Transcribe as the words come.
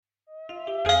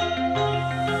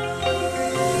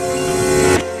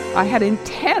I had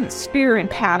intense fear and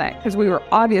panic because we were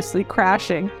obviously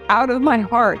crashing. Out of my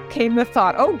heart came the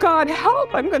thought, oh God,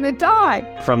 help, I'm going to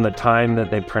die. From the time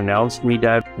that they pronounced me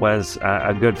dead was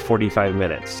a good 45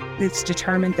 minutes. It's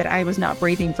determined that I was not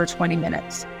breathing for 20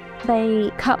 minutes.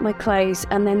 They cut my clothes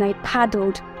and then they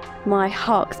paddled my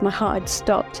heart because my heart had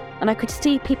stopped. And I could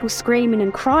see people screaming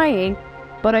and crying,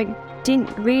 but I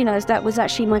didn't realise that was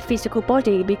actually my physical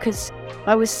body because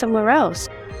I was somewhere else.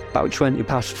 About 20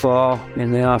 past 4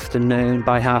 in the afternoon,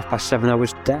 by 7:30 I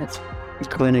was dead.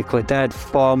 Clinically dead,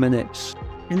 4 minutes.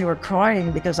 And they were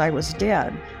crying because I was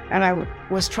dead. And I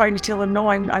was trying to tell them, no,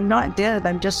 I'm not dead,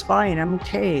 I'm just fine, I'm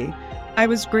okay. I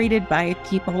was greeted by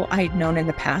people I had known in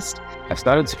the past. I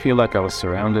started to feel like I was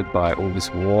surrounded by all this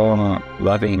warm,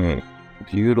 loving,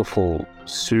 beautiful,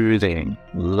 soothing,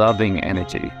 loving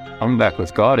energy. I'm back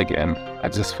with God again. I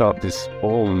just felt this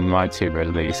almighty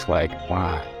release, like,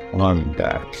 wow,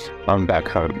 I'm back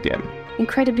home again.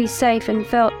 Incredibly safe and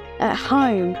felt at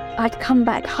home. I'd come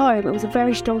back home. It was a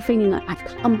very strong feeling that I'd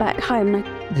come back home.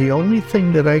 The only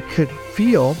thing that I could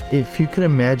feel, if you can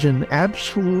imagine,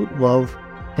 absolute love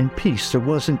and peace. There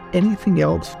wasn't anything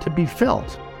else to be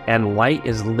felt. And light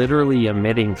is literally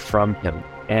emitting from him.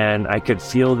 And I could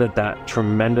feel that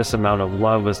tremendous amount of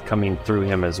love was coming through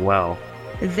him as well.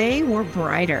 They were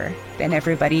brighter than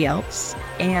everybody else,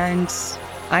 and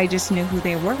I just knew who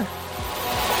they were.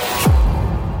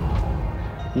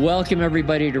 Welcome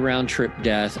everybody to Round Trip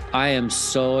Death. I am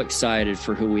so excited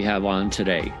for who we have on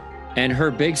today. And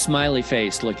her big smiley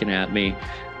face looking at me.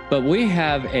 But we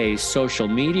have a social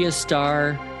media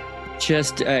star,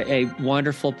 just a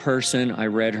wonderful person. I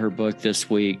read her book this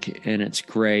week and it's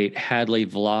great. Hadley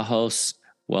Vlahos,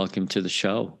 welcome to the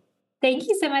show. Thank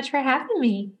you so much for having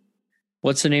me.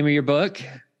 What's the name of your book?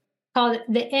 Called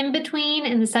The In-Between,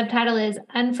 and the subtitle is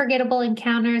Unforgettable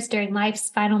Encounters During Life's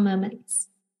Final Moments.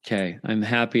 Okay, I'm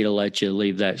happy to let you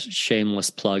leave that shameless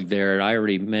plug there. I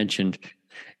already mentioned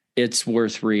it's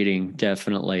worth reading,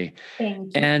 definitely.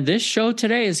 Thank you. And this show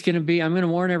today is going to be, I'm going to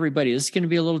warn everybody, this is going to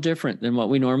be a little different than what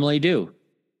we normally do,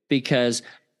 because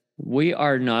we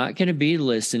are not going to be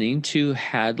listening to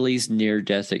Hadley's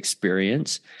near-death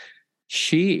experience.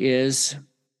 She is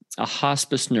a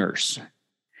hospice nurse,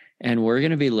 and we're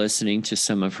going to be listening to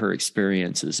some of her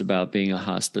experiences about being a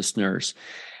hospice nurse.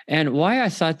 And why I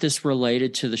thought this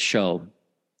related to the show,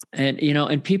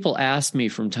 and people ask me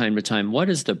from time to time, what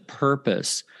is the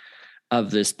purpose of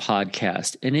this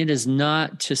podcast? And it is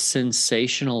not to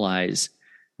sensationalize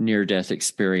near-death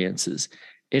experiences.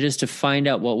 It is to find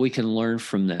out what we can learn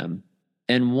from them.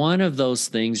 And one of those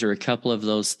things, or a couple of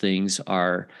those things,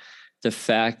 are the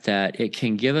fact that it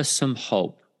can give us some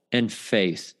hope and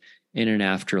faith in an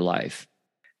afterlife,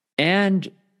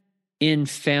 and in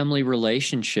family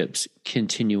relationships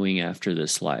continuing after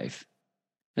this life.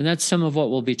 And that's some of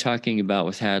what we'll be talking about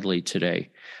with Hadley today.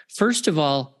 First of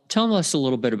all, tell us a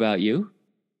little bit about you.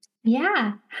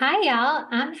 Yeah. Hi, y'all.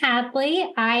 I'm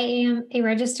Hadley. I am a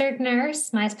registered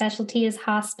nurse. My specialty is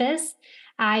hospice.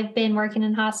 I've been working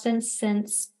in hospice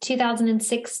since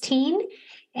 2016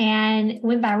 and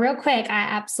went by real quick. I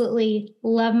absolutely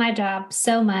love my job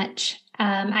so much.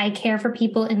 I care for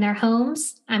people in their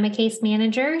homes. I'm a case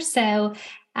manager, so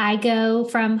I go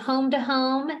from home to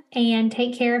home and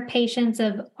take care of patients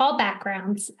of all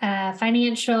backgrounds,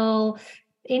 financial,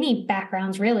 any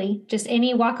backgrounds, really, just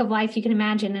any walk of life you can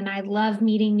imagine. And I love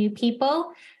meeting new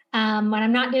people. When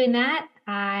I'm not doing that,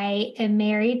 I am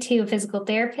married to a physical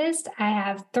therapist. I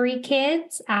have 3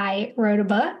 kids. I wrote a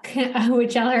book,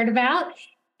 which y'all heard about.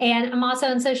 And I'm also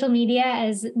on social media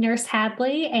as Nurse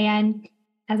Hadley. And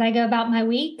as I go about my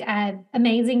week,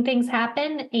 amazing things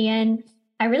happen. And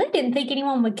I really didn't think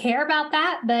anyone would care about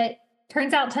that, but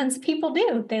turns out tons of people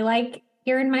do. They like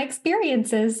hearing my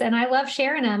experiences, and I love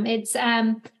sharing them. It's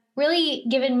really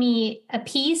given me a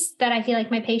piece that I feel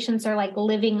like my patients are like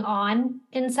living on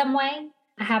in some way.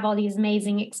 I have all these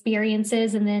amazing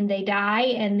experiences, and then they die.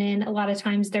 And then a lot of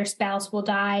times their spouse will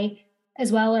die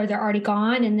as well, or they're already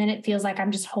gone. And then it feels like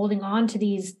I'm just holding on to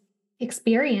these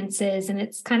experiences, and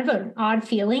it's kind of an odd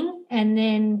feeling. And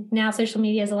then now social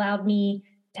media has allowed me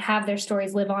to have their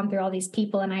stories live on through all these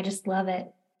people, and I just love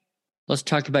it. Let's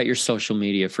talk about your social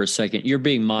media for a second. You're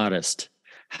being modest.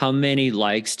 How many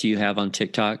likes do you have on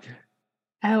TikTok?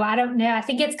 Oh, I don't know. I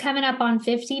think it's coming up on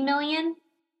 50 million.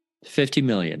 50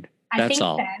 million. That's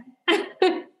all.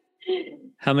 So.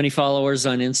 How many followers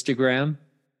on Instagram?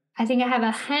 I think I have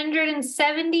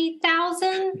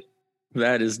 170,000.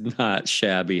 That is not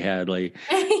shabby, Hadley.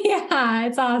 Yeah,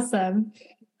 it's awesome.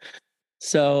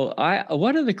 So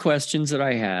one of the questions that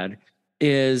I had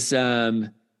is,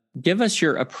 give us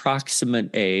your approximate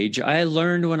age. I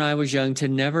learned when I was young to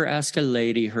never ask a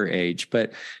lady her age,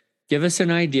 but give us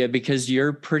an idea because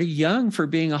you're pretty young for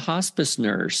being a hospice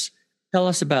nurse. Tell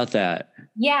us about that.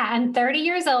 Yeah, I'm 30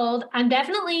 years old. I'm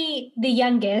definitely the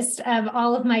youngest of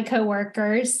all of my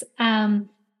coworkers.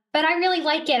 But I really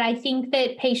like it. I think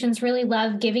that patients really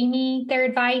love giving me their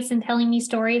advice and telling me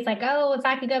stories like, oh, if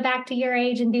I could go back to your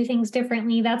age and do things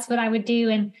differently, that's what I would do.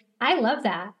 And I love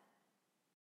that.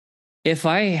 If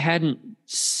I hadn't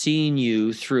seen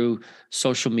you through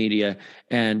social media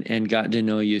and gotten to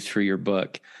know you through your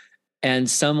book, and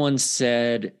someone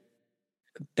said,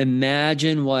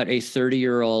 imagine what a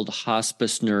 30-year-old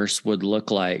hospice nurse would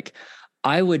look like,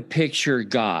 I would picture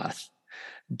goth.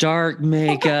 Dark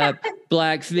makeup,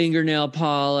 black fingernail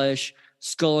polish,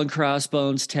 skull and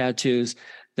crossbones tattoos.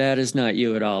 That is not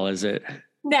you at all, is it?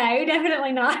 No,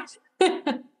 definitely not.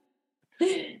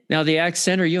 Now, the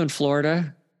accent, are you in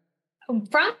Florida? From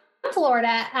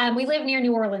Florida. We live near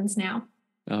New Orleans now.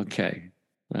 Okay,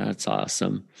 that's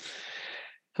awesome.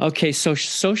 Okay, so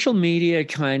social media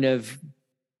kind of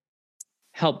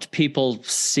helped people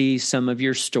see some of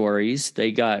your stories.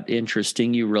 They got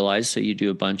interesting, you realize, so you do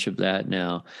a bunch of that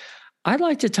now. I'd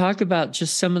like to talk about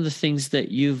just some of the things that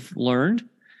you've learned,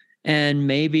 and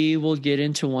maybe we'll get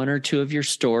into one or two of your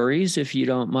stories, if you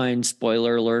don't mind,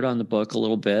 spoiler alert on the book a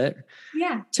little bit.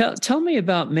 Yeah. Tell me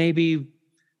about maybe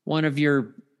one of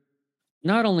your,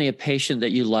 not only a patient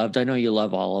that you loved, I know you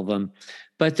love all of them,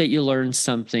 but that you learned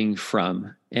something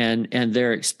from, and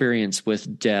their experience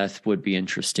with death would be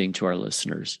interesting to our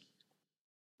listeners.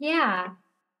 Yeah.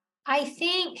 I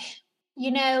think,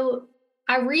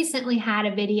 I recently had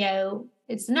a video,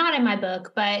 it's not in my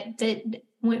book, but that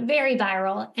went very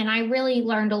viral, and I really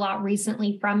learned a lot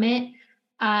recently from it.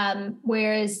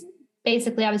 Whereas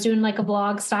basically I was doing like a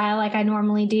vlog style, like I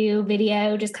normally do,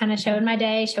 video, just kind of showing my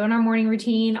day, showing our morning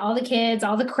routine, all the kids,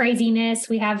 all the craziness.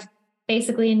 We have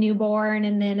basically a newborn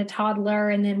and then a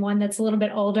toddler and then one that's a little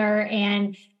bit older,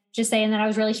 and just saying that I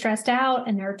was really stressed out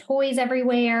and there are toys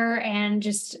everywhere, and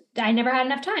just, I never had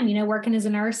enough time, working as a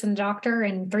nurse and a doctor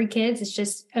and 3 kids, it's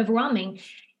just overwhelming.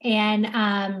 And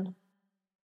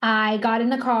I got in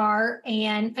the car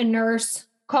and a nurse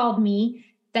called me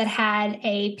that had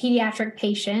a pediatric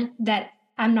patient that,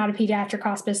 I'm not a pediatric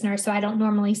hospice nurse, so I don't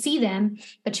normally see them,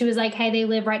 but she was like, hey, they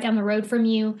live right down the road from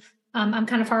you. I'm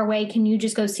kind of far away. Can you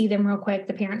just go see them real quick?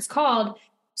 The parents called.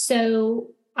 So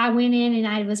I went in and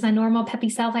I was my normal peppy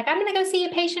self, like, I'm going to go see a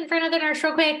patient for another nurse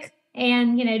real quick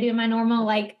and, do my normal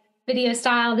like video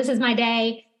style. This is my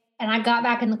day. And I got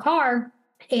back in the car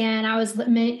and I was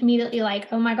immediately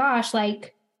like, oh my gosh,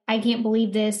 like, I can't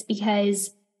believe this,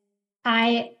 because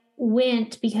I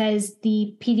went because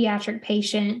the pediatric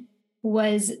patient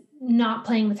was not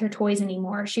playing with her toys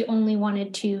anymore. She only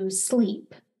wanted to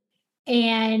sleep.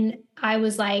 And I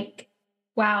was like,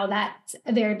 wow, that's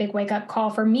a very big wake up call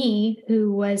for me,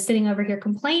 who was sitting over here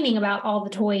complaining about all the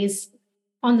toys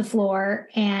on the floor.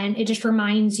 And it just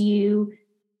reminds you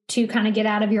to kind of get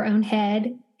out of your own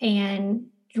head and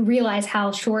realize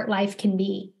how short life can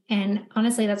be. And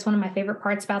honestly, that's one of my favorite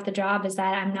parts about the job, is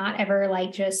that I'm not ever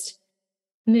like just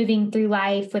moving through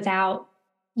life without,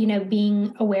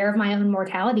 being aware of my own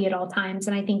mortality at all times.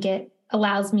 And I think it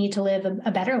allows me to live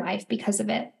a better life because of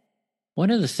it. One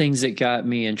of the things that got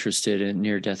me interested in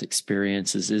near-death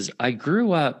experiences is I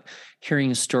grew up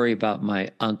hearing a story about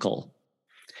my uncle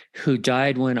who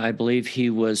died when I believe he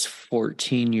was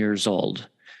 14 years old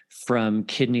from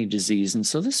kidney disease. And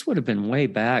so this would have been way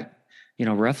back,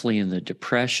 roughly in the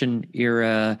Depression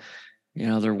era.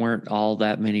 There weren't all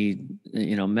that many,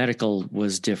 medical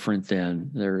was different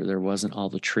then. There wasn't all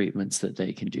the treatments that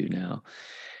they can do now.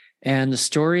 And the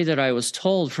story that I was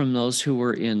told from those who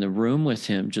were in the room with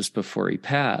him just before he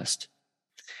passed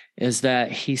is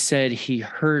that he said he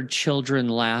heard children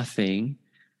laughing,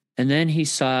 and then he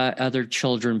saw other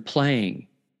children playing.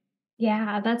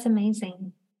 Yeah, that's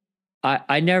amazing.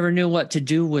 I never knew what to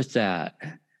do with that.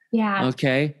 Yeah.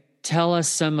 Okay. Tell us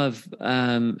some of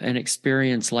an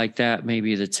experience like that,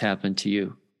 maybe that's happened to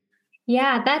you.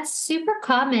 Yeah, that's super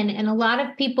common. And a lot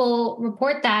of people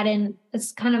report that. And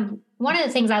it's kind of one of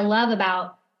the things I love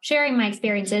about sharing my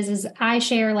experiences is I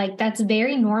share, like, that's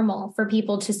very normal for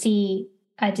people to see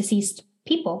deceased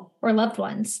people or loved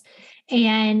ones.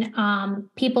 And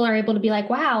people are able to be like,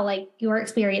 wow, like your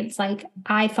experience, like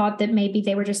I thought that maybe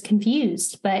they were just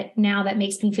confused, but now that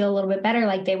makes me feel a little bit better,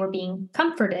 like they were being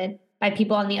comforted by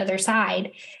people on the other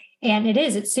side. And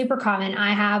it's super common.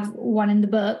 I have one in the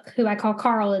book who I call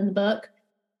Carl in the book,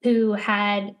 who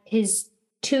had his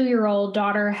 2-year-old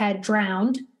daughter had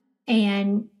drowned,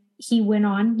 and he went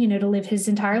on, to live his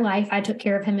entire life. I took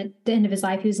care of him at the end of his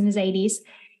life. He was in his 80s.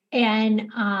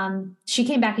 And she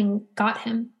came back and got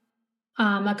him.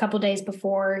 A couple days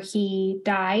before he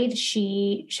died,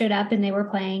 she showed up and they were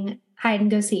playing hide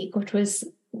and go seek, which was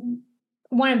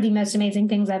one of the most amazing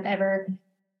things I've ever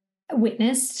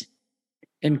witnessed.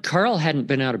 And Carl hadn't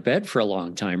been out of bed for a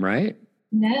long time, right?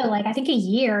 No, like I think a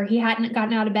year he hadn't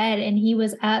gotten out of bed, and he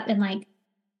was up and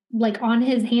like on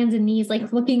his hands and knees,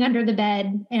 like looking under the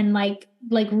bed and like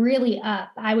really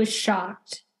up. I was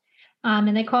shocked.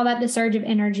 And they call that the surge of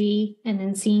energy, and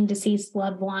then seeing deceased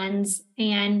loved ones.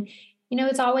 And, you know,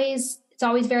 it's always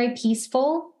very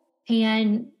peaceful.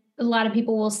 And a lot of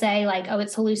people will say like, oh,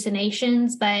 it's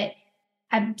hallucinations, but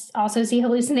I also see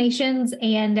hallucinations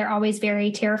and they're always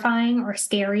very terrifying or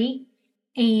scary.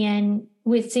 And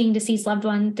with seeing deceased loved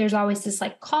one, there's always this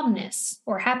like calmness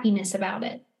or happiness about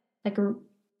it, like a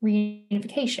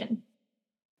reunification.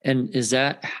 And is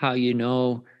that how you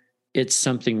know it's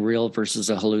something real versus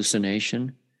a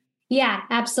hallucination? Yeah,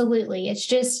 absolutely. It's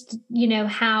just, you know,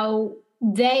 how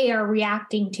they are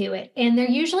reacting to it. And they're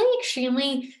usually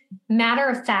extremely matter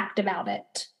of fact about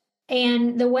it.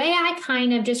 And the way I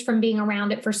kind of, just from being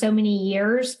around it for so many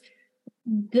years,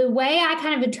 the way I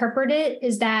kind of interpret it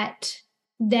is that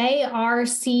they are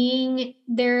seeing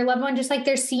their loved one just like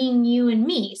they're seeing you and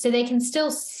me. So they can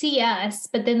still see us,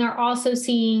 but then they're also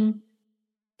seeing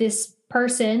this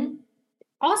person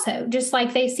also, just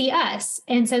like they see us.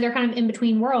 And so they're kind of in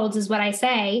between worlds is what I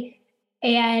say.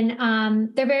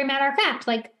 And they're very matter of fact,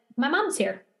 like my mom's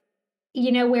here,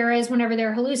 you know, whereas whenever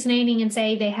they're hallucinating and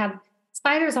say they have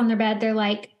spiders on their bed, they're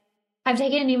like, I've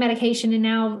taken a new medication and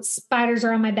now spiders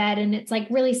are on my bed and it's like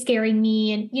really scaring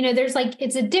me. And, you know, there's like,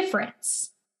 it's a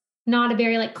difference, not a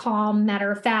very like calm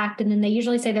matter of fact. And then they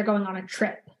usually say they're going on a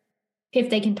trip if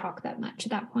they can talk that much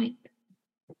at that point.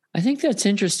 I think that's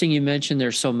interesting. You mentioned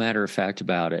they're so matter of fact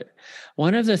about it.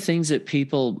 One of the things that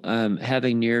people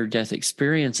having near-death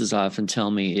experiences often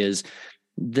tell me is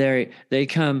they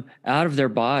come out of their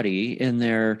body and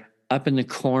they're up in the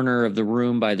corner of the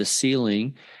room by the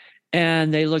ceiling,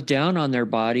 and they look down on their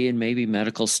body and maybe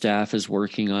medical staff is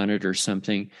working on it or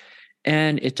something.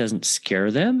 And it doesn't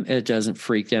scare them. It doesn't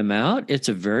freak them out. It's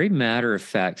a very matter of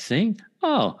fact thing.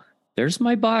 Oh, there's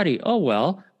my body. Oh,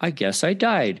 well, I guess I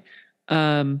died.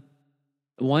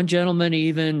 One gentleman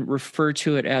even referred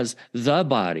to it as the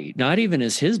body, not even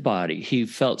as his body. He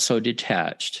felt so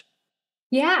detached.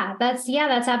 Yeah, that's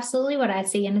absolutely what I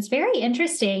see. And it's very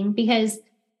interesting because,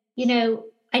 you know,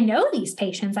 I know these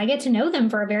patients. I get to know them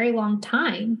for a very long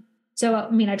time. So,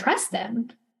 I mean, I trust them.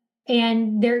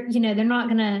 And they're not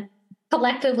going to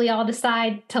collectively all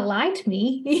decide to lie to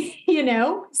me, you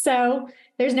know? So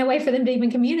there's no way for them to even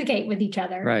communicate with each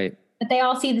other. Right. But they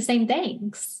all see the same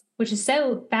things, which is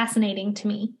so fascinating to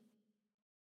me.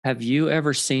 Have you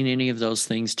ever seen any of those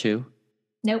things too?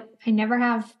 Nope, I never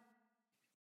have.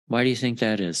 Why do you think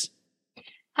that is?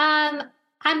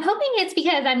 I'm hoping it's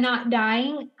because I'm not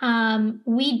dying.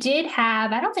 We did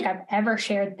have, I don't think I've ever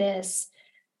shared this.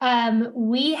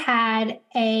 We had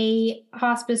a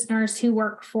hospice nurse who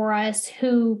worked for us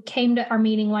who came to our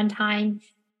meeting one time,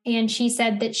 and she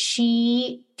said that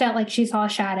she felt like she saw a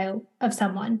shadow of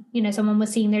someone. You know, someone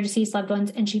was seeing their deceased loved ones,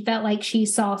 and she felt like she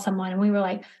saw someone. And we were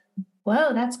like,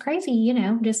 whoa, that's crazy. You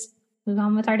know, just move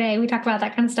on with our day. We talk about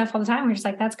that kind of stuff all the time. We're just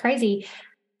like, that's crazy.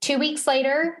 2 weeks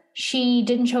later, she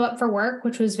didn't show up for work,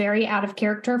 which was very out of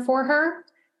character for her.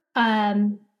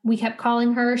 We kept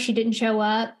calling her. She didn't show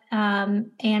up.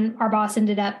 And our boss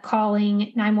ended up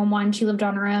calling 911. She lived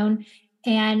on her own.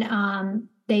 And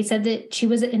they said that she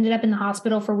ended up in the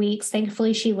hospital for weeks.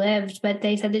 Thankfully, she lived, but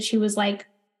they said that she was like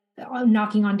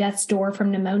knocking on death's door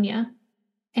from pneumonia.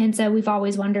 And so we've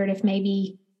always wondered if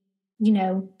maybe, you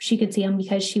know, she could see him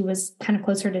because she was kind of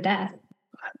closer to death.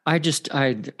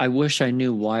 I wish I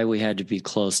knew why we had to be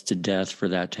close to death for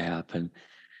that to happen.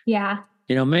 Yeah.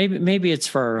 You know, maybe it's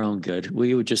for our own good.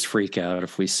 We would just freak out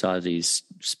if we saw these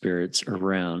spirits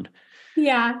around.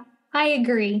 Yeah, I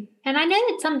agree. And I know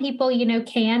that some people, you know,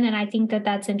 can, and I think that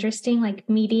that's interesting, like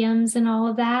mediums and all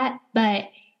of that. But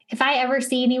if I ever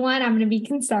see anyone, I'm going to be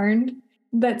concerned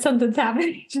that something's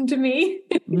happening to me.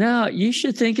 No, you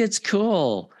should think it's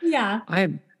cool. Yeah.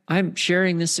 I'm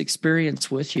sharing this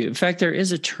experience with you. In fact, there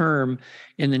is a term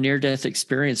in the near-death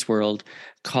experience world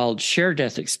called shared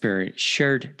death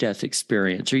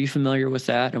experience. Are you familiar with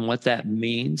that and what that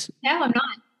means? No, I'm not.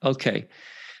 Okay.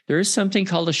 There is something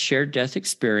called a shared death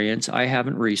experience. I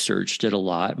haven't researched it a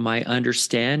lot. My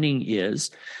understanding is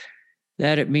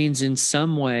that it means in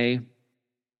some way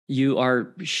you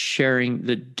are sharing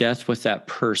the death with that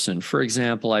person. For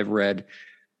example, I've read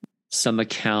some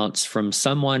accounts from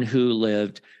someone who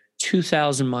lived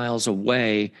 2,000 miles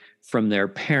away from their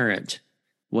parent.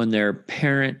 when their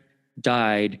parent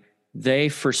died, they,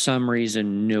 for some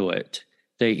reason, knew it.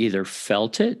 They either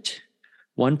felt it.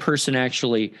 One person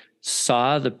actually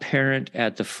saw the parent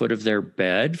at the foot of their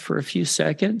bed for a few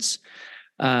seconds.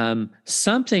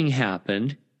 Something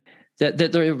happened that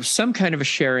there was some kind of a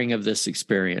sharing of this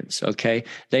experience, okay?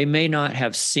 They may not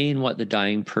have seen what the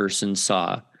dying person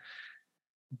saw,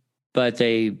 but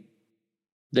they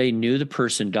knew the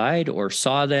person died or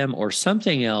saw them or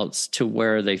something else to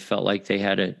where they felt like they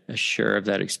had a share of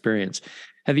that experience.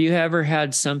 Have you ever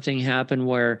had something happen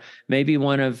where maybe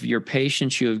one of your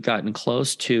patients you have gotten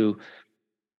close to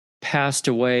passed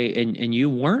away and you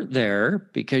weren't there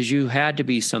because you had to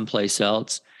be someplace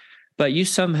else, but you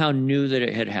somehow knew that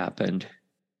it had happened?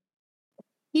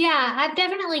 Yeah, I've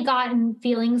definitely gotten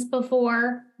feelings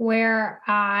before where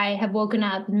I have woken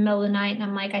up in the middle of the night and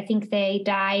I'm like, I think they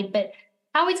died, but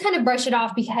I always kind of brush it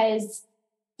off because,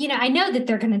 I know that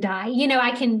they're going to die.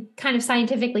 I can kind of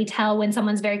scientifically tell when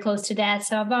someone's very close to death.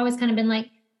 So I've always kind of been like,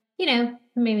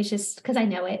 maybe it's just because I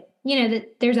know it,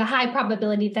 that there's a high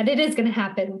probability that it is going to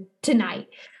happen tonight.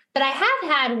 But I have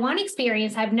had one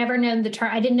experience. I've never known the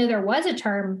term. I didn't know there was a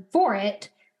term for it,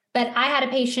 but I had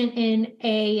a patient in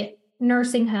a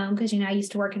nursing home because, I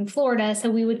used to work in Florida. So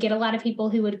we would get a lot of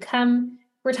people who would come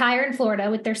retire in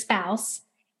Florida with their spouse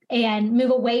and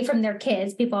move away from their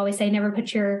kids. People always say,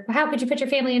 how could you put your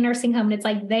family in a nursing home? And it's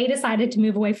like, they decided to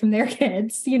move away from their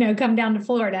kids, come down to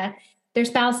Florida, their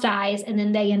spouse dies, and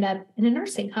then they end up in a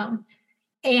nursing home.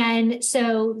 And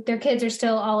so their kids are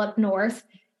still all up north.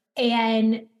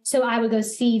 And so I would go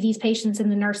see these patients in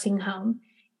the nursing home.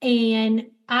 And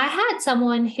I had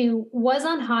someone who was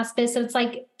on hospice. So it's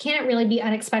like, can't really be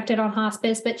unexpected on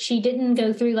hospice, but she didn't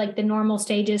go through like the normal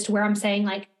stages to where I'm saying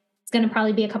like, it's going to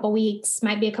probably be a couple weeks,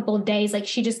 might be a couple of days. Like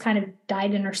she just kind of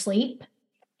died in her sleep.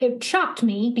 It shocked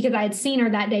me because I had seen her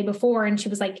that day before and she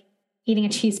was like eating a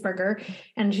cheeseburger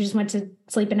and she just went to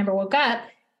sleep and never woke up.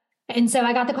 And so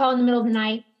I got the call in the middle of the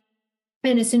night.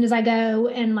 And as soon as I go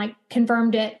and like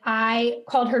confirmed it, I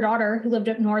called her daughter who lived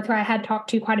up north, who I had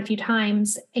talked to quite a few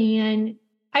times. And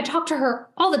I talked to her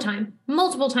all the time,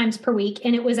 multiple times per week.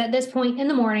 And it was at this point in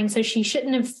the morning. So she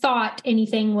shouldn't have thought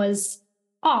anything was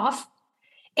off.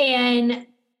 And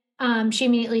she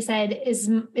immediately said, is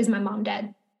my mom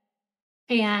dead?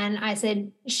 And I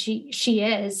said, she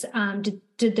is.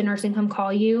 Did the nursing home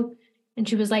call you? And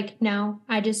she was like, no,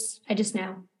 I just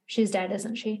know she's dead,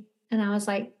 isn't she? And I was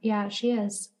like, yeah, she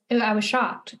is. I was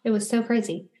shocked. It was so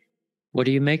crazy. What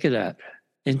do you make of that?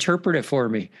 Interpret it for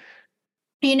me.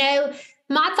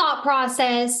 My thought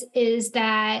process is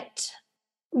that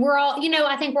we're all,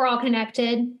 I think we're all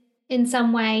connected in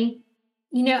some way.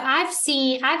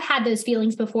 I've had those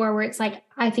feelings before where it's like,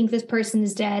 I think this person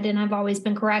is dead and I've always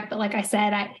been correct. But like I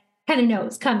said, I kind of know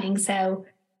it's coming. So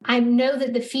I know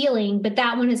that the feeling, but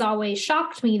that one has always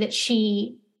shocked me that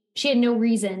she had no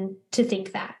reason to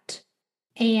think that.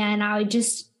 And I would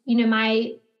just,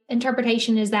 my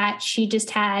interpretation is that she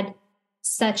just had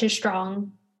such a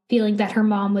strong feeling that her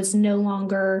mom was no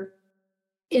longer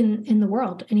in the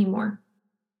world anymore.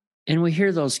 And we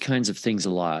hear those kinds of things a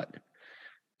lot.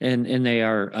 And they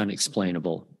are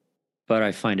unexplainable, but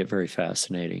I find it very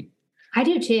fascinating. I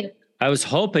do too. I was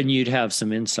hoping you'd have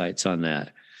some insights on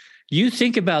that. You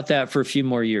think about that for a few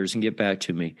more years and get back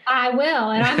to me. I will,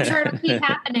 and I'm sure it'll keep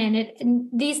happening.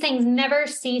 These things never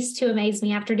cease to amaze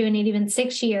me after doing it even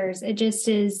 6 years. It just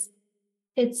is,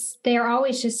 they're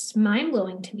always just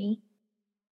mind-blowing to me.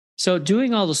 So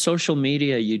doing all the social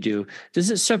media you do,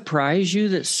 does it surprise you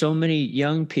that so many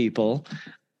young people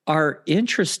are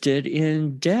interested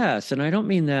in death? And I don't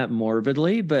mean that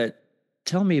morbidly, but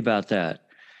tell me about that.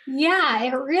 Yeah,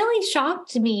 it really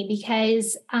shocked me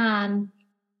because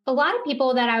a lot of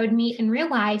people that I would meet in real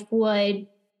life would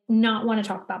not want to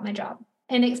talk about my job.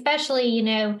 And especially,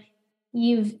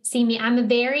 you've seen me, I'm a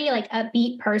very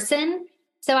upbeat person.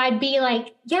 So I'd be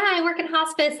like, yeah, I work in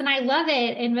hospice and I love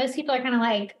it. And most people are kind of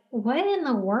like, what in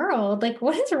the world? Like,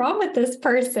 what is wrong with this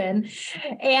person?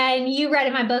 And you read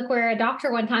in my book where a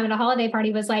doctor one time at a holiday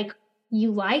party was like,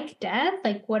 you like death?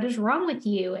 Like, what is wrong with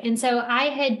you? And so I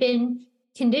had been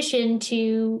conditioned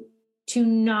to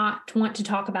not want to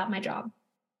talk about my job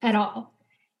at all.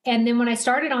 And then when I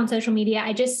started on social media,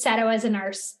 I just said I was a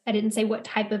nurse. I didn't say what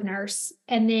type of nurse.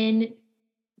 And then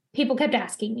people kept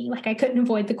asking me, like I couldn't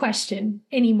avoid the question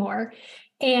anymore.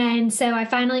 And so I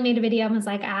finally made a video and was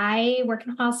like, I work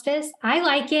in hospice. I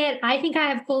like it. I think I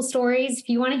have cool stories if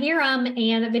you want to hear them.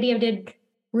 And the video did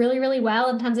really, really well.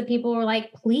 And tons of people were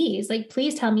like, please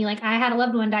tell me, like I had a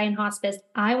loved one die in hospice.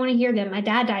 I want to hear them. My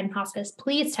dad died in hospice.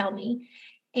 Please tell me.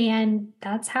 And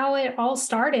that's how it all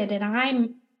started.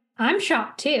 And I'm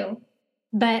shocked too.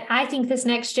 But I think this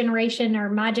next generation or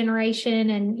my generation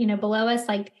and, below us,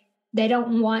 like they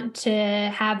don't want to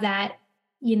have that,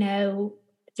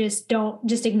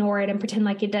 just ignore it and pretend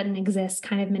like it doesn't exist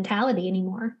kind of mentality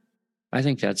anymore. I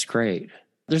think that's great.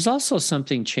 There's also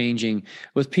something changing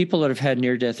with people that have had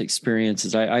near-death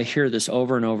experiences. I hear this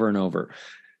over and over and over.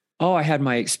 Oh, I had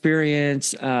my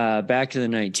experience back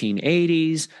in the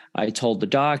 1980s. I told the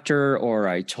doctor or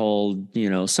I told,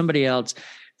 somebody else.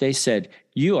 They said,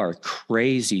 you are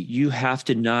crazy. You have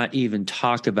to not even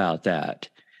talk about that.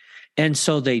 And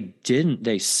so they didn't.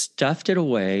 They stuffed it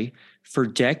away for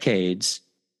decades.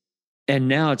 And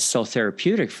now it's so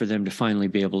therapeutic for them to finally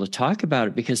be able to talk about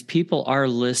it because people are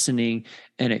listening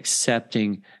and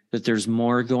accepting that there's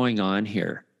more going on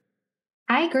here.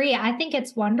 I agree. I think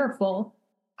it's wonderful.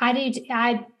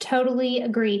 I totally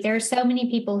agree. There are so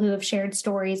many people who have shared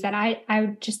stories that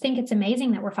I just think it's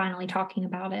amazing that we're finally talking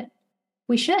about it.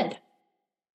 We should.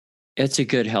 It's a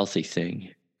good, healthy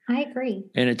thing. I agree.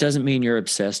 And it doesn't mean you're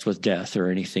obsessed with death or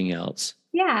anything else.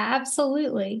 Yeah,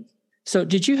 absolutely. So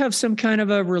did you have some kind of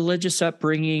a religious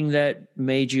upbringing that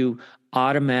made you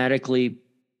automatically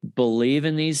believe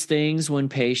in these things when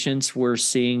patients were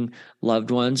seeing loved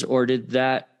ones, or did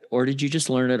you just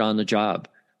learn it on the job?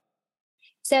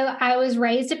 So I was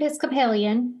raised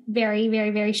Episcopalian, very,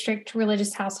 very, very strict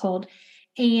religious household.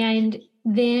 And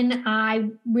then I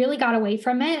really got away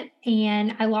from it.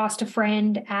 And I lost a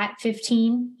friend at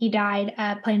 15. He died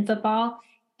playing football.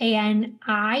 And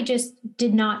I just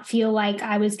did not feel like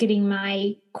I was getting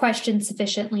my questions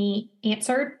sufficiently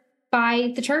answered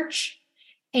by the church.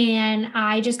 And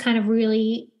I just kind of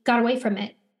really got away from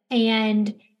it.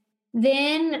 And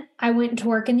then I went to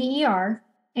work in the ER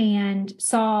and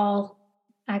saw,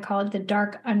 I call it the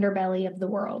dark underbelly of the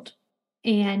world,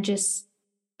 and just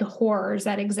the horrors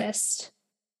that exist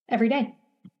every day.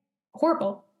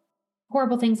 Horrible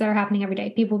things that are happening every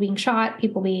day. People being shot,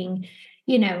 people being,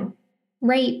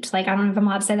 raped. Like, I don't know if I'm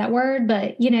allowed to say that word,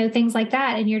 but, things like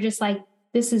that. And you're just like,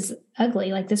 this is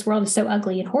ugly. Like, this world is so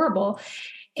ugly and horrible.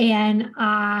 And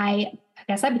I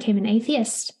guess I became an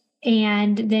atheist.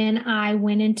 And then I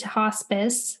went into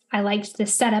hospice. I liked the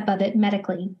setup of it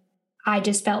medically. I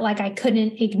just felt like I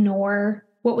couldn't ignore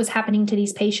what was happening to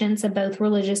these patients of both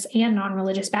religious and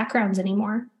non-religious backgrounds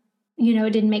anymore.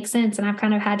 It didn't make sense. And I've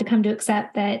kind of had to come to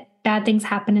accept that bad things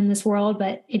happen in this world,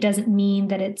 but it doesn't mean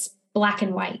that it's black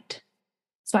and white.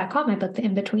 So I call my book The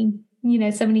In-Between.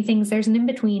 So many things, there's an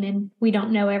in-between, and we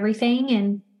don't know everything,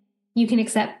 and you can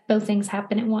accept both things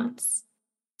happen at once.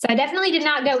 So I definitely did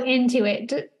not go into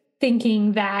it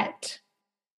thinking that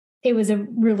it was a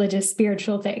religious,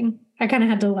 spiritual thing. I kind of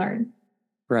had to learn.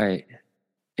 Right.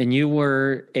 And you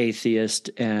were atheist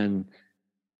and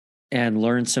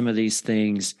learned some of these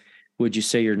things. Would you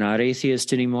say you're not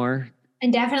atheist anymore?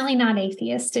 And definitely not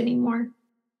atheist anymore.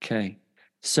 Okay.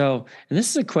 So, and this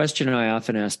is a question I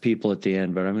often ask people at the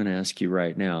end, but I'm going to ask you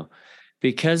right now.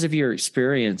 Because of your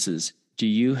experiences, do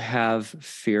you have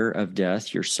fear of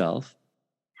death yourself?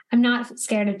 I'm not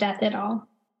scared of death at all.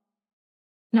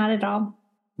 Not at all.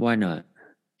 Why not?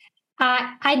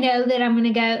 I know that I'm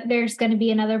going to go, there's going to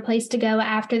be another place to go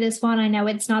after this one. I know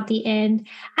it's not the end.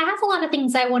 I have a lot of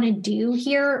things I want to do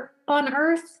here on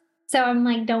Earth. So I'm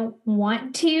like, don't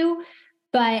want to,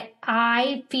 but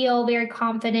I feel very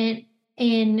confident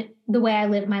in the way I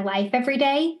live my life every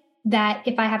day, that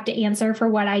if I have to answer for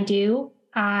what I do,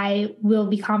 I will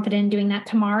be confident in doing that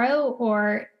tomorrow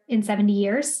or in 70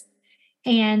 years.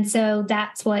 And so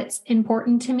that's what's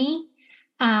important to me.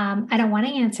 I don't want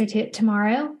to answer to it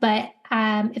tomorrow, but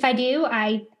if I do,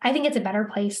 I think it's a better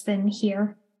place than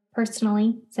here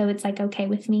personally. So it's like, okay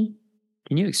with me.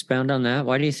 Can you expound on that?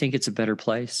 Why do you think it's a better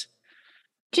place?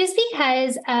 Just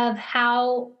because of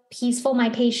how peaceful my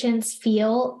patients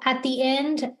feel at the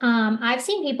end. I've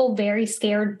seen people very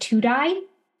scared to die,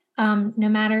 no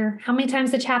matter how many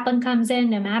times the chaplain comes in,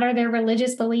 no matter their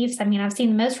religious beliefs. I mean, I've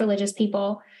seen most religious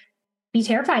people be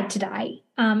terrified to die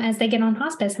as they get on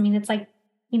hospice. I mean, it's like,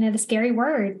 the scary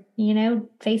word,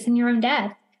 facing your own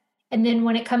death. And then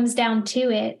when it comes down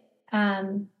to it,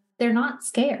 they're not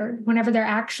scared whenever they're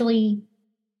actually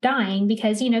dying,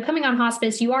 because, coming on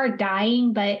hospice, you are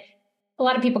dying, but a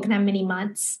lot of people can have many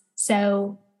months.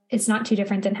 So it's not too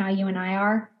different than how you and I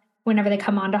are whenever they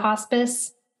come onto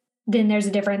hospice. Then there's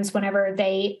a difference whenever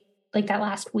they, like that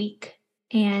last week,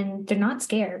 and they're not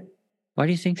scared. Why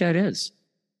do you think that is?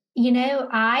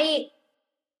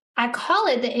 I call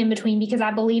it the in-between because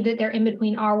I believe that they're in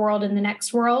between our world and the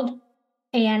next world.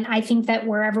 And I think that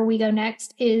wherever we go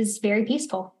next is very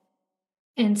peaceful.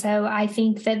 And so I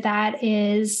think that that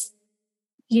is,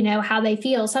 how they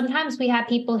feel. Sometimes we have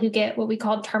people who get what we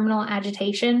call terminal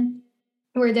agitation,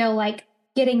 where they'll like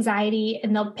get anxiety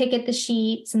and they'll pick at the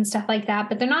sheets and stuff like that,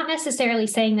 but they're not necessarily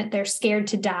saying that they're scared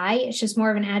to die. It's just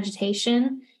more of an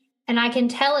agitation. And I can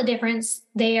tell a difference.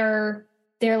 They're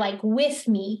like with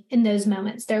me in those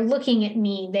moments. They're looking at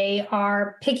me. They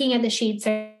are picking at the sheets.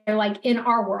 They're like in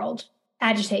our world,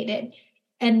 agitated.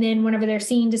 And then whenever they're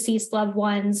seeing deceased loved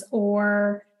ones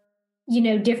or,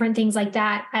 different things like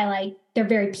that, they're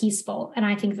very peaceful. And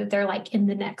I think that they're like in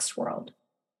the next world.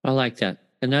 I like that.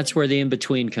 And that's where the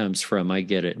in-between comes from. I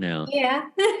get it now. Yeah.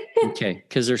 Okay.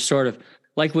 Because they're sort of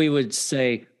like we would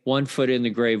say, 1 foot in the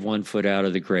grave, 1 foot out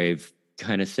of the grave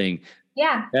kind of thing.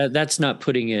 Yeah. That's not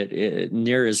putting it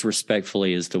near as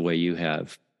respectfully as the way you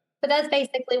have. But that's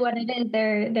basically what it is.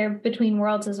 They're between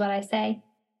worlds is what I say.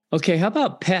 Okay. How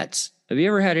about pets? Have you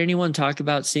ever had anyone talk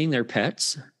about seeing their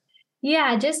pets?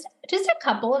 Yeah, just a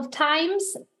couple of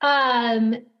times.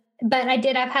 But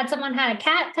I've had someone had a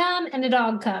cat come and a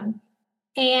dog come.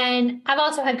 And I've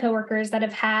also had coworkers that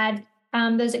have had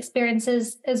those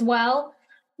experiences as well.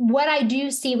 What I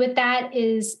do see with that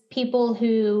is people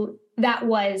that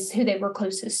was who they were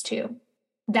closest to.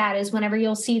 That is whenever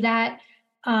you'll see that.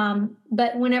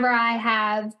 But whenever I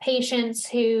have patients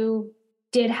who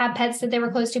did have pets that they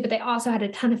were close to, but they also had a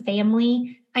ton of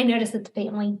family, I notice that the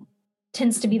family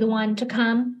tends to be the one to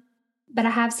come. But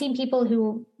I have seen people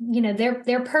who,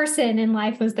 their person in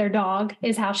life was their dog,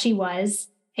 is how she was.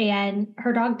 And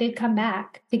her dog did come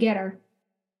back to get her.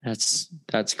 That's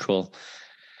cool.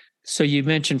 So you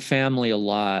mentioned family a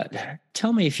lot.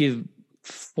 Tell me if you've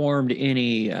formed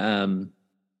any of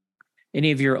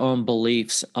your own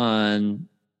beliefs on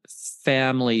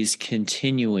families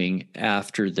continuing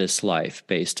after this life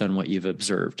based on what you've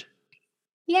observed.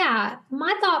 Yeah,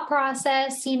 my thought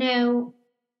process,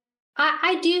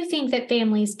 I do think that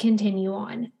families continue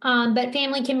on, but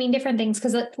family can mean different things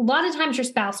because a lot of times your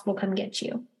spouse will come get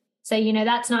you. So,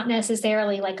 that's not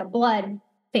necessarily like a blood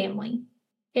family.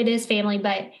 It is family,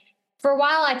 but for a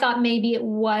while I thought maybe it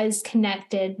was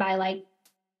connected by like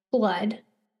blood.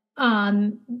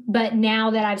 But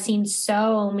now that I've seen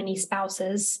so many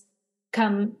spouses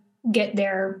come get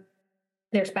their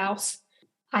spouse,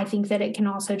 I think that it can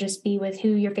also just be with who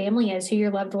your family is, who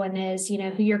your loved one is,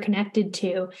 who you're connected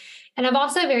to. And I've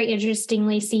also very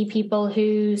interestingly see people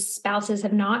whose spouses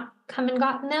have not come and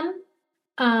gotten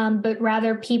them, but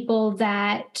rather people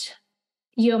that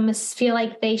you almost feel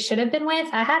like they should have been with.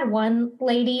 I had one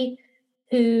lady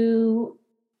who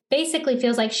basically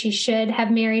feels like she should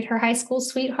have married her high school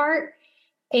sweetheart,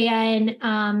 and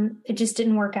it just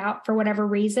didn't work out for whatever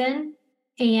reason.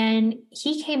 And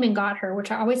he came and got her,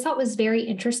 which I always thought was very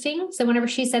interesting. So whenever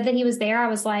she said that he was there, I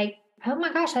was like, oh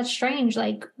my gosh, that's strange.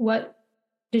 Like, what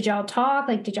did y'all talk?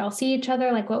 Like, did y'all see each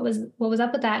other? Like, what was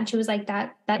up with that? And she was like,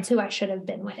 that's who I should have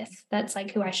been with. That's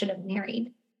like who I should have married.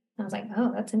 And I was like,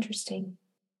 oh, that's interesting.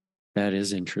 That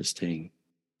is interesting.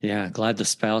 Yeah. Glad the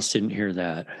spouse didn't hear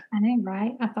that. I know,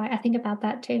 right? I think about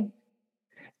that too.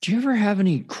 Do you ever have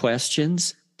any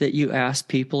questions that you ask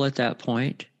people at that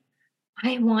point?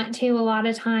 I want to a lot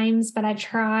of times, but I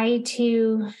try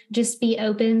to just be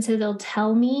open so they'll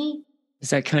tell me. Is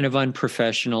that kind of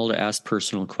unprofessional to ask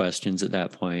personal questions at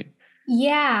that point?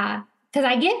 Yeah, because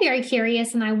I get very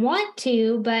curious and I want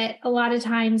to, but a lot of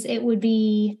times it would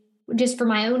be just for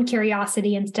my own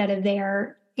curiosity instead of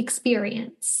their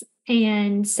experience.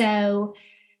 And so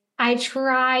I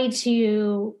try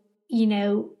to,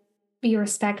 be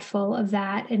respectful of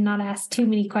that and not ask too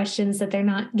many questions that they're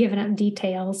not giving up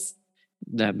details.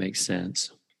 That makes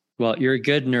sense. Well, you're a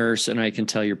good nurse, and I can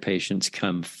tell your patients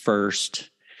come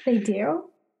first. They do.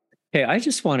 Hey, I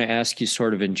just want to ask you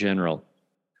sort of in general,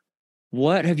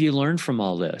 what have you learned from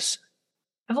all this?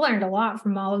 I've learned a lot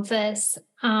from all of this.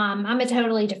 I'm a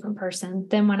totally different person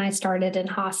than when I started in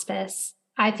hospice.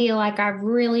 I feel like I've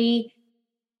really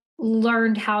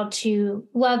learned how to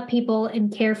love people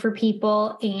and care for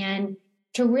people and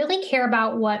to really care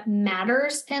about what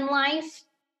matters in life.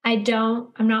 I'm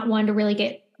not one to really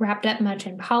get wrapped up much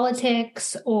in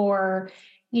politics or,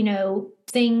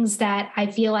 things that I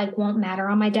feel like won't matter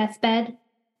on my deathbed.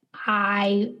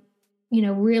 I,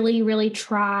 really, really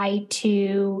try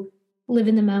to live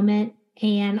in the moment.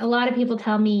 And a lot of people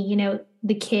tell me,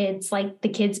 the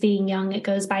kids being young, it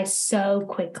goes by so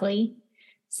quickly.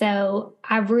 So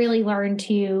I've really learned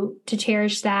to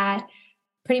cherish that,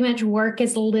 pretty much work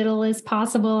as little as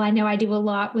possible. I know I do a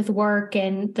lot with work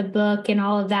and the book and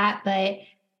all of that, but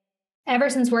ever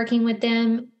since working with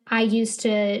them, I used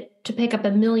to pick up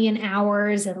 1 million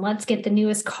hours and let's get the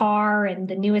newest car and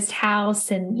the newest house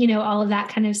and, all of that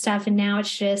kind of stuff. And now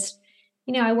it's just,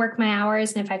 I work my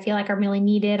hours, and if I feel like I really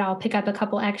need it, I'll pick up a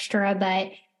couple extra,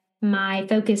 but my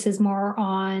focus is more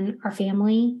on our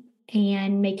family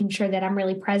and making sure that I'm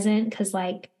really present, because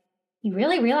like you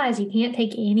really realize you can't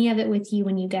take any of it with you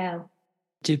when you go.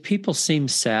 Do people seem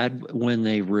sad when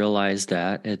they realize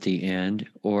that at the end?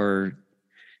 Or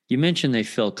you mentioned they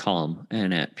feel calm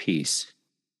and at peace.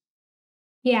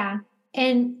 Yeah.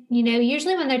 And,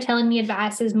 usually when they're telling me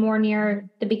advice is more near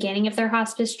the beginning of their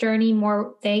hospice journey,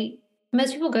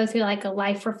 most people go through like a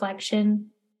life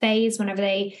reflection phase whenever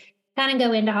they kind of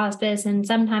go into hospice. And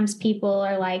sometimes people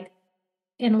are like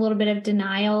in a little bit of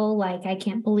denial, like, I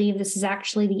can't believe this is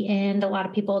actually the end. A lot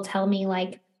of people tell me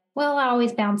like, well, I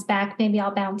always bounce back. Maybe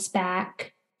I'll bounce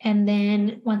back. And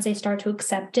then once they start to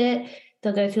accept it,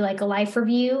 they'll go through like a life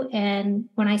review. And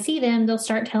when I see them, they'll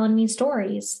start telling me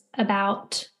stories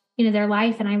about, their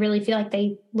life. And I really feel like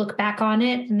they look back on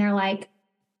it and they're like,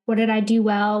 what did I do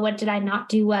well? What did I not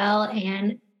do well?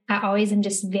 And I always am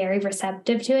just very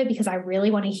receptive to it because I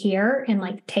really want to hear and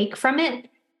like take from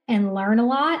it and learn a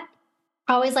lot.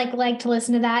 I always like to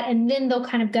listen to that. And then they'll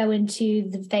kind of go into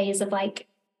the phase of like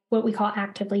what we call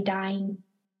actively dying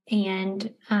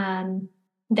and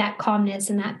that calmness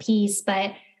and that peace.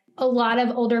 But a lot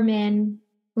of older men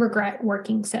regret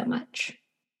working so much.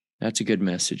 That's a good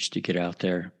message to get out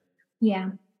there.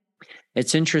 Yeah.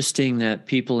 It's interesting that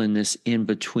people in this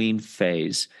in-between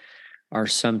phase are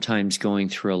sometimes going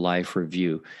through a life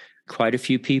review. Quite a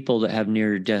few people that have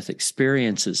near-death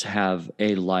experiences have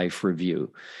a life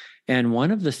review. And one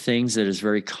of the things that is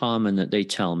very common that they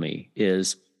tell me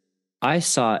is, I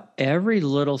saw every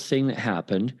little thing that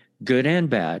happened, good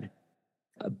and bad,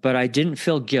 but I didn't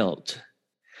feel guilt.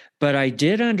 But I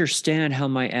did understand how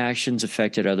my actions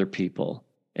affected other people,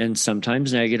 and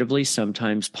sometimes negatively,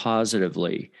 sometimes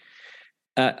positively.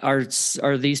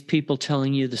 Are these people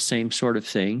telling you the same sort of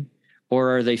thing,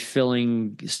 or are they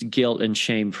feeling guilt and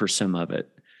shame for some of it?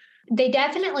 They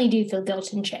definitely do feel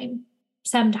guilt and shame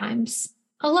sometimes.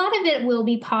 A lot of it will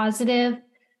be positive,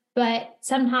 but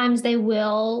sometimes they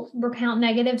will recount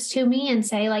negatives to me and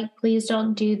say, like, please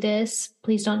don't do this.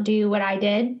 Please don't do what I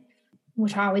did,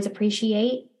 which I always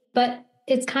appreciate. But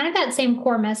it's kind of that same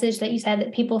core message that you said,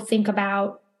 that people think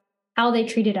about how they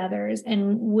treated others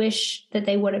and wish that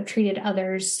they would have treated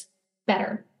others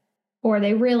better. Or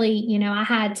they really, I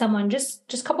had someone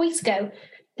just a couple weeks ago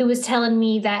who was telling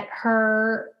me that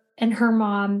her and her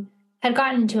mom had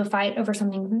gotten into a fight over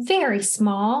something very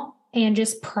small and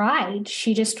just pride.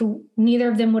 Neither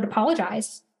of them would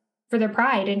apologize for their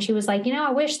pride. And she was like,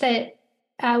 I wish that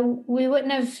we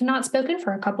wouldn't have not spoken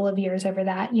for a couple of years over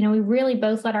that. We really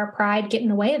both let our pride get in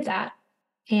the way of that.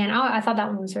 And I thought that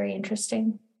one was very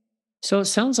interesting. So it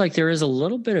sounds like there is a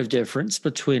little bit of difference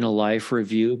between a life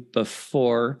review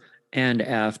before and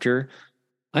after.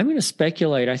 I'm going to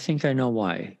speculate. I think I know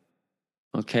why.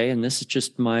 Okay. And this is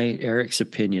just Eric's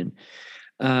opinion.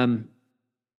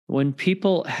 When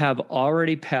people have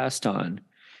already passed on,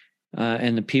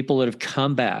 and the people that have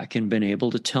come back and been able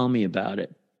to tell me about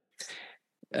it,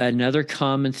 another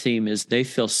common theme is they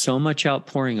feel so much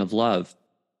outpouring of love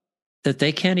that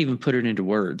they can't even put it into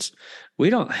words. We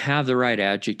don't have the right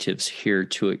adjectives here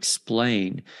to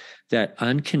explain that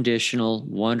unconditional,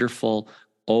 wonderful,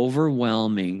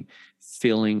 overwhelming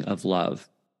feeling of love.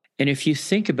 And if you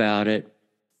think about it,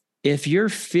 if you're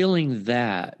feeling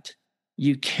that,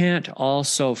 you can't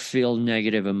also feel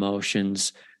negative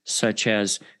emotions such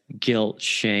as guilt,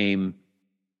 shame,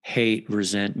 hate,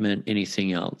 resentment,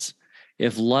 anything else.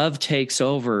 If love takes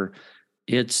over,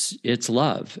 it's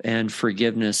love and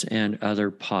forgiveness and other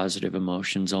positive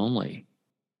emotions only.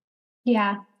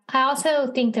 Yeah. I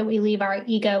also think that we leave our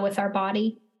ego with our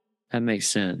body. That makes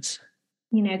sense.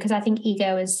 Because I think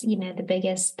ego is, the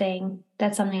biggest thing.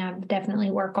 That's something I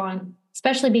definitely work on,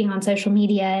 especially being on social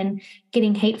media and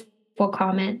getting hateful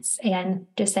comments and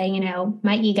just saying,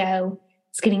 my ego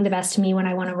is getting the best of me when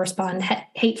I want to respond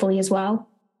hatefully as well.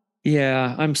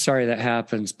 Yeah, I'm sorry that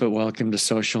happens, but welcome to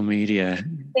social media.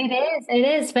 It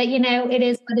is. But, it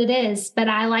is what it is. But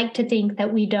I like to think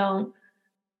that we don't,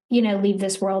 leave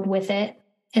this world with it,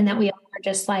 and that we are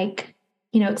just like,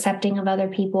 accepting of other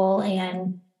people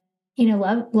and,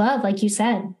 love, like you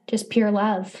said, just pure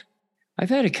love. I've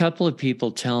had a couple of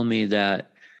people tell me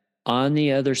that on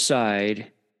the other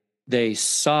side, they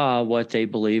saw what they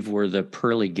believe were the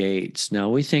pearly gates. Now,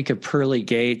 we think of pearly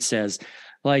gates as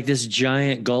like this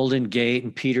giant golden gate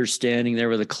and Peter standing there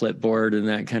with a clipboard and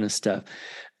that kind of stuff.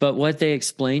 But what they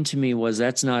explained to me was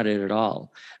that's not it at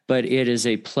all. But it is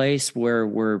a place where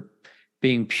we're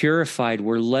being purified.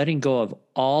 We're letting go of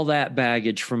all that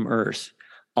baggage from earth,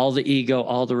 all the ego,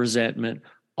 all the resentment,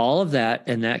 all of that.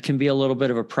 And that can be a little bit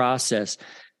of a process.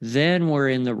 Then we're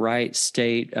in the right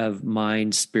state of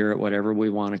mind, spirit, whatever we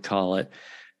want to call it,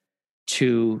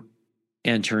 to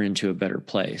enter into a better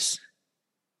place.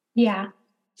 Yeah.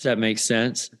 Does that make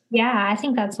sense? Yeah, I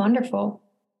think that's wonderful.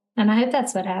 And I hope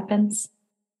that's what happens.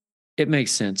 It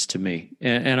makes sense to me.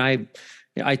 And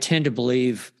I tend to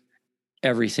believe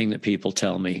everything that people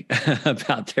tell me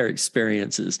about their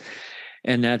experiences.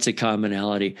 And that's a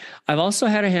commonality. I've also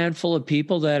had a handful of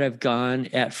people that have gone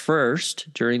at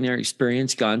first during their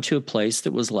experience, gone to a place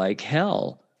that was like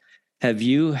hell. Have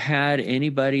you had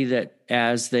anybody that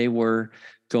as they were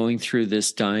going through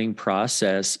this dying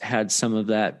process had some of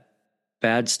that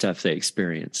bad stuff they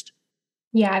experienced?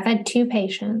 Yeah, I've had 2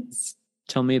 patients.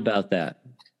 Tell me about that.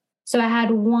 So I had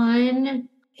one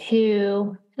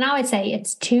who, and I always say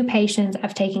it's 2 patients.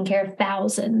 I've taken care of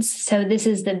thousands. So this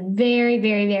is the very,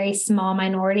 very, very small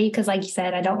minority because, like you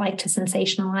said, I don't like to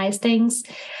sensationalize things.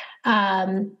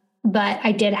 But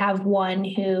I did have one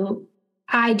who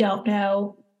I don't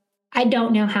know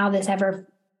how this ever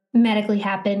medically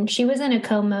happened. She was in a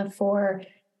coma for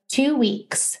 2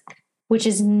 weeks, which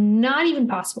is not even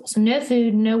possible. So no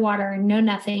food, no water, no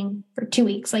nothing for 2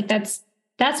 weeks. Like that's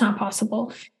not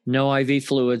possible. No IV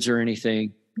fluids or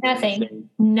anything.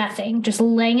 Nothing. Just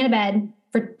laying in a bed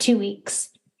for 2 weeks.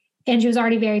 And she was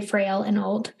already very frail and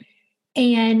old.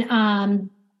 And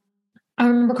I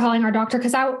remember calling our doctor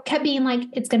because I kept being like,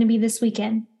 it's going to be this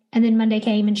weekend. And then Monday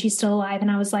came and she's still alive. And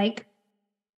I was like,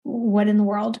 what in the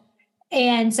world?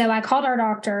 And so I called our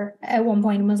doctor at one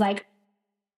point and was like,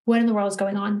 what in the world is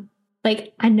going on?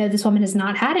 Like, I know this woman has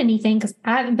not had anything because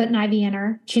I haven't put an IV in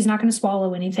her. She's not going to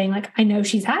swallow anything. Like, I know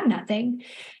she's had nothing.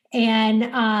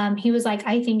 And he was like,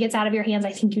 I think it's out of your hands.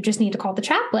 I think you just need to call the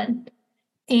chaplain.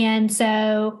 And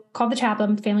so called the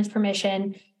chaplain, family's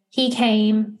permission. He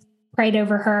came, prayed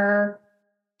over her.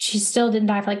 She still didn't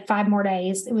die for like 5 more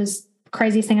days. It was the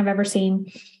craziest thing I've ever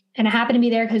seen. And I happened to be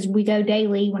there because we go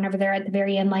daily whenever they're at the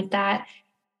very end like that.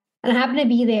 And I happened to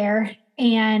be there.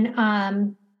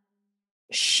 And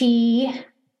she,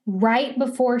 right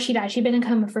before she died, she'd been in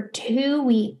coma for 2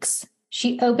 weeks.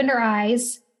 She opened her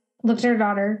eyes, looked at her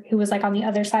daughter, who was like on the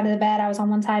other side of the bed. I was on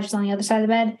one side, she was on the other side of the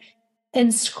bed,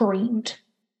 and screamed.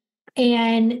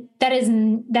 And that is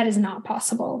not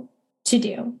possible to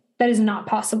do. That is not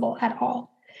possible at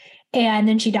all. And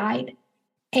then she died.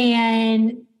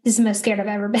 And this is the most scared I've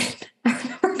ever been.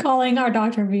 I remember calling our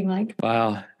doctor and being like,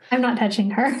 wow, I'm not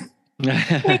touching her.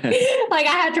 Like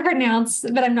I have to pronounce,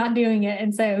 but I'm not doing it.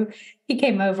 And so he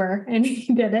came over and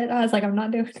he did it. I was like, I'm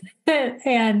not doing it.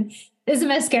 And this is the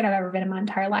most scared I've ever been in my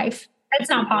entire life. It's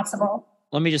not possible.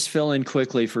 Let me just fill in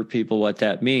quickly for people what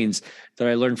that means that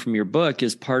I learned from your book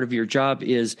is part of your job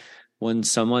is when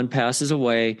someone passes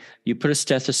away, you put a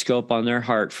stethoscope on their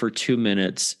heart for 2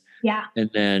 minutes. Yeah. And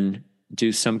then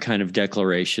do some kind of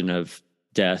declaration of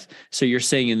death. So you're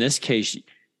saying in this case,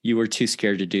 you were too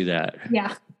scared to do that.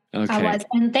 Yeah. Okay. I was.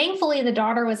 And thankfully the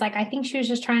daughter was like, I think she was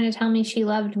just trying to tell me she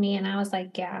loved me. And I was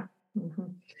like, yeah. Mm-hmm.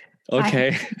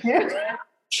 Okay.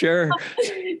 Sure.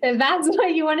 If that's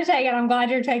what you want to take it, I'm glad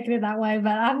you're taking it that way,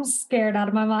 but I'm scared out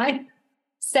of my mind.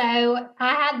 So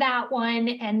I had that one.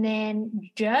 And then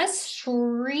just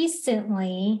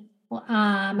recently,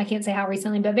 I can't say how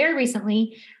recently, but very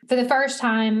recently, for the first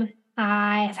time,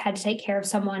 I've had to take care of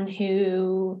someone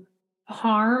who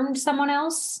harmed someone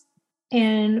else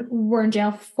and were in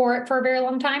jail for it for a very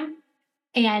long time.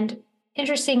 And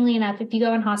interestingly enough, if you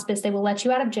go in hospice, they will let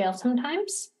you out of jail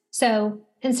sometimes. So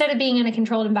instead of being in a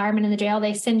controlled environment in the jail,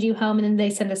 they send you home and then they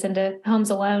send us into homes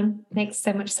alone. Makes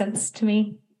so much sense to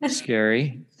me.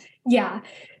 Scary. Yeah.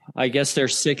 I guess they're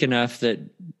sick enough that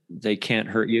they can't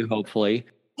hurt you, hopefully.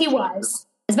 He was,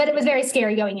 but it was very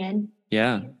scary going in.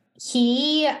 Yeah.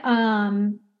 He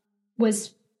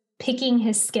was picking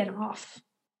his skin off.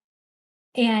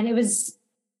 And it was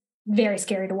very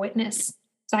scary to witness.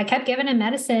 So I kept giving him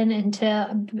medicine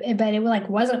but it like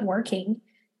wasn't working.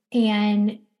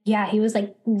 And yeah, he was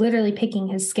like literally picking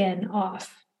his skin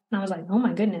off. And I was like, oh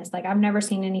my goodness, like I've never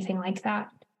seen anything like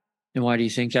that. And why do you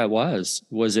think that was?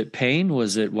 Was it pain?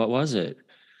 What was it?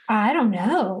 I don't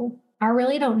know. I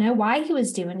really don't know why he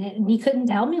was doing it. And he couldn't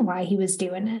tell me why he was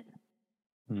doing it.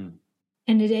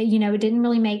 And it didn't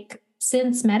really make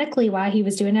sense medically why he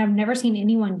was doing it. I've never seen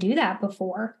anyone do that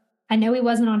before. I know he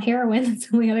wasn't on heroin. That's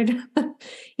the only other time,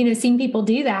 seen people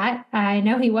do that. I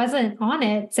know he wasn't on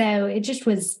it. So it just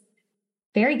was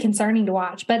very concerning to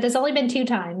watch. But there's only been 2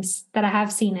 times that I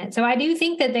have seen it. So I do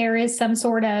think that there is some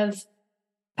sort of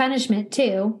punishment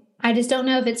too. I just don't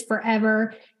know if it's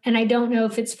forever. And I don't know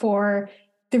if it's for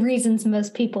the reasons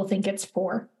most people think it's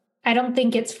for. I don't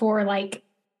think it's for like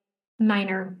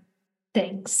minor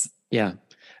things. Yeah.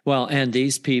 Well, and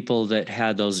these people that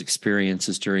had those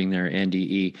experiences during their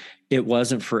NDE, it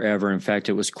wasn't forever. In fact,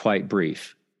 it was quite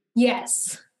brief.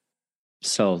 Yes.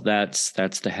 So that's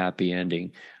the happy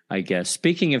ending, I guess.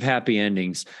 Speaking of happy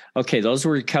endings, okay, those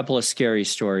were a couple of scary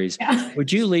stories. Yeah.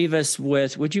 Would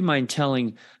you mind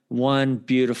telling one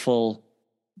beautiful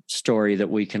story that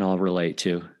we can all relate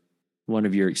to? One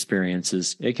of your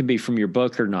experiences. It can be from your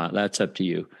book or not. That's up to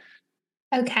you.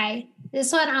 Okay.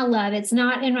 This one I love. It's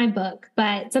not in my book,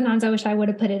 but sometimes I wish I would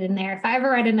have put it in there. If I ever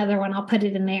write another one, I'll put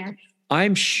it in there.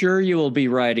 I'm sure you will be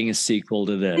writing a sequel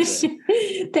to this.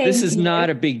 This is not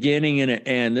a beginning and an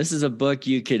end. This is a book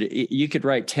you could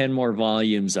write 10 more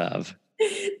volumes of.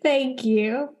 Thank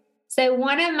you. So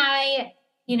one of my,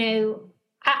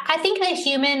 I think the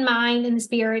human mind and the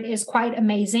spirit is quite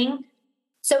amazing.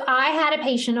 So I had a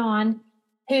patient on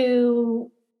who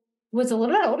was a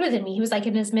little bit older than me. He was like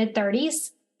in his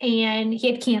mid-30s and he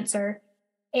had cancer.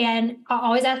 And I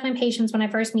always ask my patients when I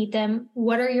first meet them,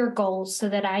 what are your goals so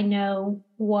that I know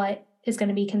what is going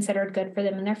to be considered good for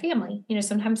them and their family?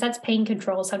 Sometimes that's pain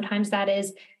control. Sometimes that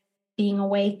is being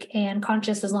awake and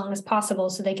conscious as long as possible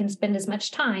so they can spend as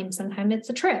much time. Sometimes it's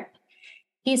a trip.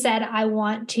 He said, I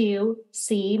want to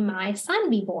see my son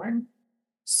be born.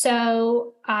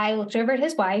 So I looked over at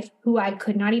his wife, who I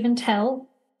could not even tell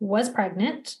was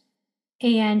pregnant.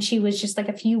 And she was just like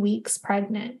a few weeks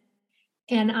pregnant.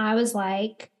 And I was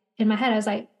like, in my head, I was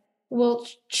like, well,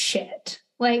 shit.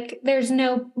 Like, there's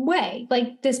no way.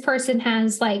 Like, this person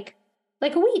has like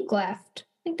a week left.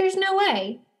 Like, there's no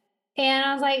way. And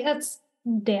I was like,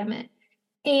 damn it.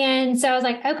 And so I was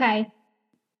like, okay.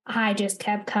 I just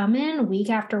kept coming week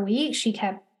after week. She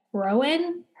kept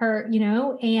growing her,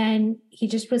 and he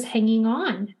just was hanging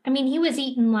on. I mean, he was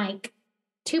eating like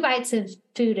 2 bites of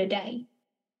food a day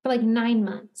for like 9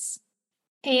 months.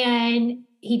 And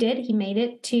he made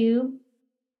it to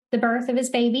the birth of his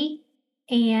baby.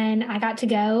 And I got to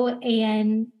go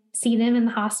and see them in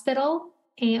the hospital,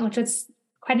 which was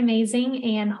quite amazing,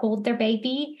 and hold their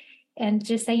baby and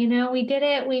just say, we did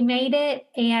it. We made it.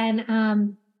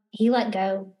 And he let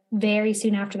go very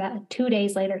soon after that. 2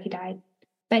 days later, he died.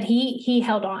 But he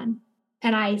held on.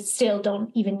 And I still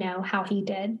don't even know how he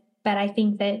did. But I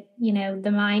think that,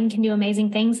 the mind can do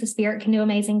amazing things. The spirit can do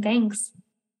amazing things.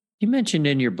 You mentioned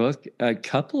in your book a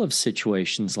couple of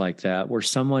situations like that where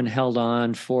someone held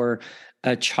on for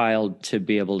a child to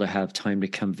be able to have time to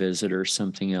come visit or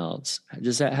something else.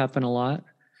 Does that happen a lot?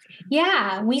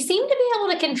 Yeah, we seem to be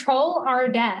able to control our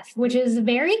death, which is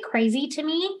very crazy to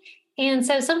me. And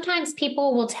so sometimes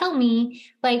people will tell me,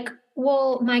 like,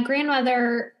 well, my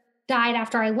grandmother died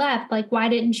after I left. Like, why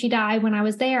didn't she die when I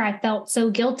was there? I felt so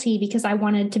guilty because I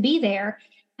wanted to be there.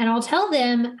 And I'll tell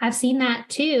them, I've seen that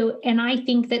too. And I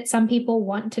think that some people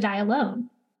want to die alone.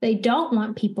 They don't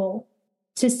want people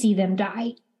to see them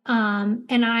die.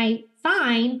 And I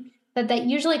find that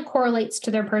usually correlates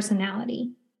to their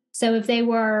personality. So if they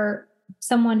were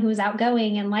someone who was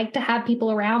outgoing and liked to have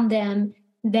people around them,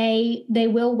 they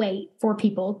will wait for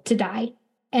people to die.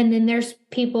 And then there's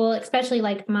people, especially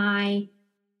like my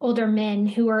older men,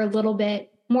 who are a little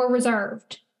bit more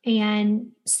reserved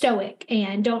and stoic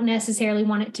and don't necessarily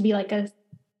want it to be like a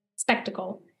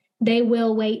spectacle. They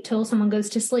will wait till someone goes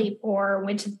to sleep or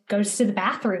goes to the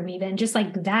bathroom, even just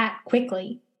like that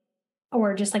quickly,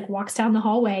 or just like walks down the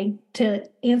hallway to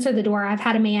answer the door. I've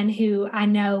had a man who I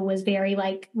know was very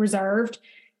like reserved,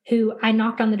 who I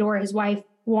knocked on the door. His wife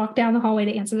walked down the hallway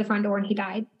to answer the front door and he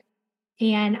died.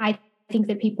 And I think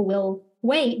that people will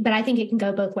wait, but I think it can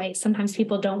go both ways. Sometimes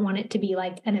people don't want it to be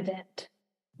like an event.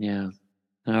 Yeah.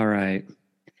 All right.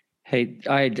 Hey,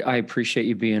 I appreciate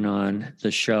you being on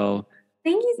the show.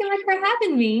 Thank you so much for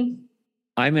having me.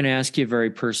 I'm going to ask you a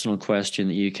very personal question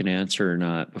that you can answer or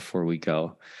not before we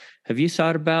go. Have you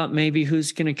thought about maybe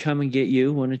who's going to come and get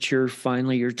you when it's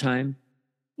finally your time?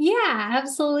 Yeah,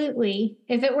 absolutely.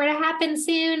 If it were to happen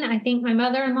soon, I think my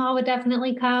mother-in-law would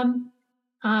definitely come.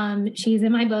 She's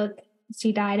in my book.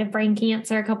 She died of brain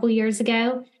cancer a couple years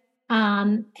ago.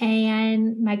 And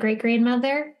my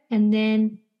great-grandmother. And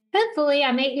then hopefully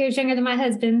I'm 8 years younger than my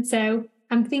husband. So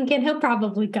I'm thinking he'll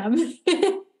probably come.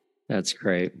 That's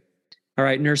great. All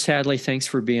right, Nurse Hadley, thanks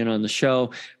for being on the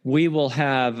show. We will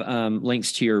have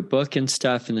links to your book and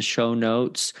stuff in the show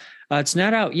notes. It's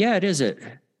not out yet, is it?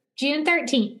 June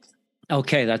 13th.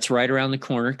 Okay, that's right around the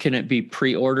corner. Can it be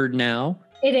pre-ordered now?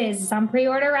 It is. It's on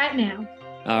pre-order right now.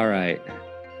 All right.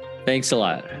 Thanks a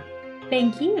lot.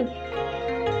 Thank you.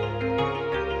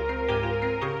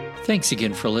 Thanks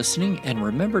again for listening, and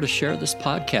remember to share this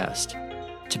podcast.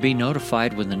 To be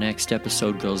notified when the next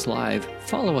episode goes live,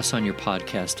 follow us on your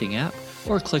podcasting app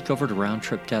or click over to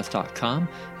roundtripdeath.com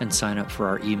and sign up for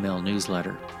our email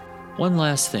newsletter. One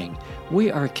last thing, we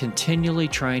are continually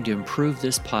trying to improve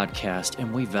this podcast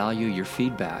and we value your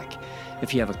feedback.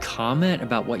 If you have a comment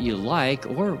about what you like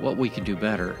or what we can do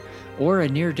better, or a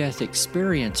near-death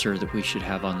experiencer that we should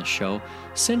have on the show,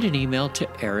 send an email to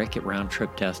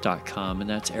eric@roundtripdeath.com, and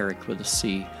that's Eric with a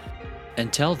C.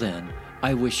 Until then,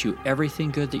 I wish you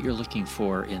everything good that you're looking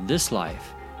for in this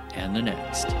life and the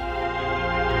next.